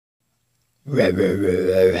Hey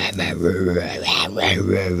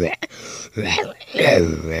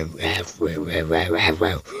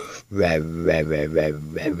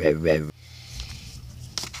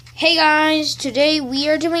guys, today we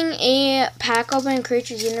are doing a pack open in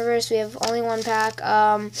Creatures Universe. We have only one pack.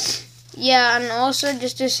 Yeah, and also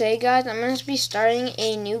just to say, guys, I'm going to be starting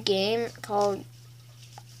a new game called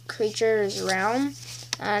Creatures Realm,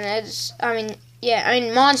 and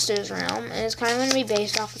Monsters Realm, and it's kind of going to be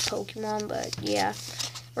based off of Pokemon, but yeah.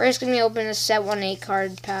 We're just going to be opening a set 1-8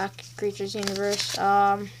 card pack, Creatures Universe.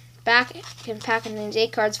 Pack contains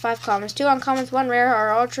 8 cards, 5 commons, 2 uncommons, 1 rare or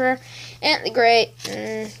ultra rare, and the great.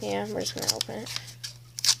 Yeah, we're just gonna open it.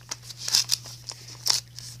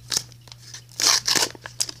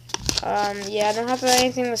 Yeah, I don't have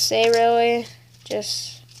anything to say really.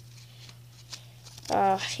 Just,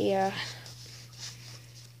 yeah.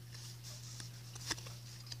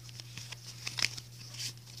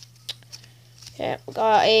 Yeah, we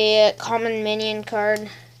got a common minion card.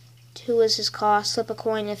 2 is his cost. Flip a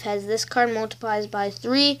coin. If has this card multiplies by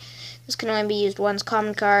 3. This can only be used once.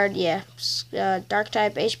 Common card, yeah. Dark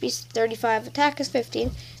type, HP 35, attack is 15.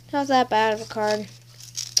 Not that bad of a card.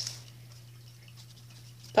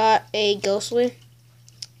 Got a Ghostly.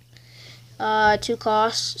 2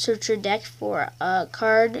 costs. Search your deck for a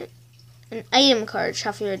card. An item card.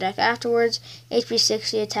 Shuffle your deck afterwards. HP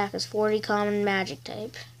 60, attack is 40. Common magic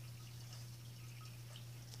type.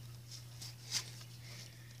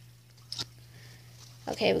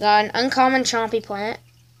 Okay, we got an uncommon Chompy Plant.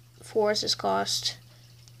 4 is his cost.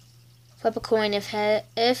 Flip a coin. If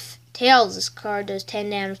tails, this card does 10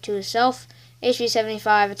 damage to itself. HP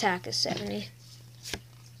 75, attack is 70.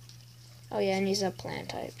 Oh yeah, and he's a plant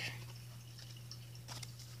type.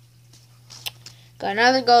 Got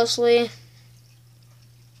another Ghostly.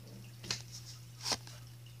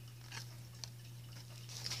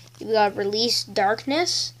 We got Release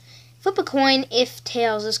Darkness. Flip a coin. If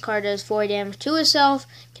tails, this card does 4 damage to itself.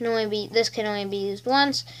 This can only be used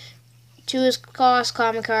once. 2 is cost,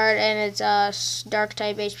 common card, and it's dark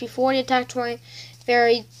type, HP 40, attack 20.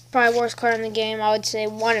 Probably worst card in the game. I would say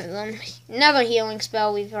one of them. Another healing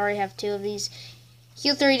spell. We already have 2 of these.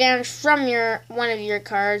 Heal 3 damage from one of your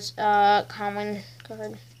cards. Common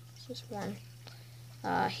card. Just one.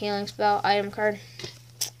 Healing spell. Item card.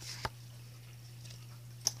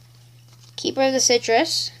 Keeper of the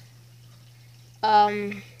Citrus.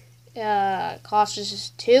 Cost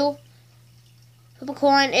is 2. Flip a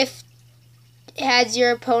coin. If it has your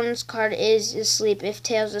opponent's card is asleep. If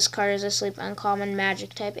tails, this card is asleep. Uncommon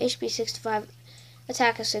magic type. HP 65.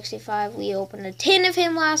 Attack is 65. We opened a tin of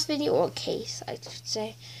him last video, or a case, I should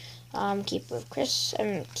say. Keeper of Christmas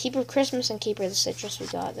and Keeper of the Citrus we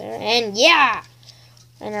got there. And yeah!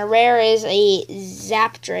 And our rare is a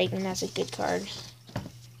Zapdragon. That's a good card.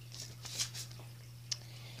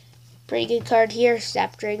 Pretty good card here.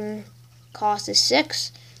 Zapdragon cost is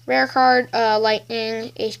 6. Rare card,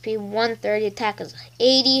 Lightning, HP 130, attack is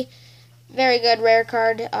 80. Very good rare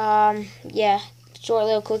card. Yeah, short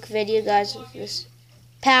little quick video, guys, with this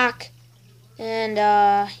pack. And,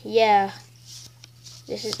 yeah,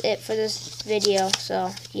 this is it for this video.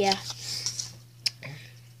 So, yeah.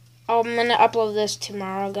 I'm gonna upload this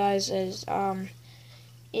tomorrow, guys. It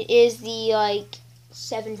is the,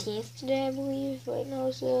 17th today, I believe. Right now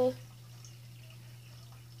it's the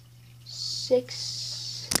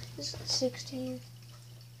 16th.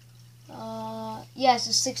 Yes,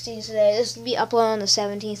 it's 16th today. This will be uploaded on the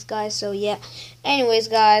 17th, guys. So yeah. Anyways,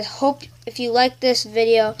 guys, hope if you like this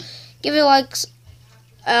video, give it a like.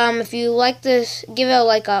 If you like this, give it a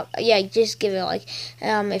like up. Yeah, just give it a like.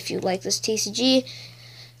 If you like this TCG,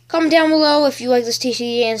 comment down below if you like this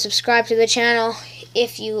TCG and subscribe to the channel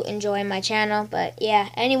if you enjoy my channel. But yeah,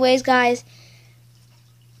 anyways, guys,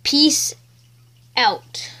 peace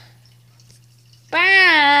out.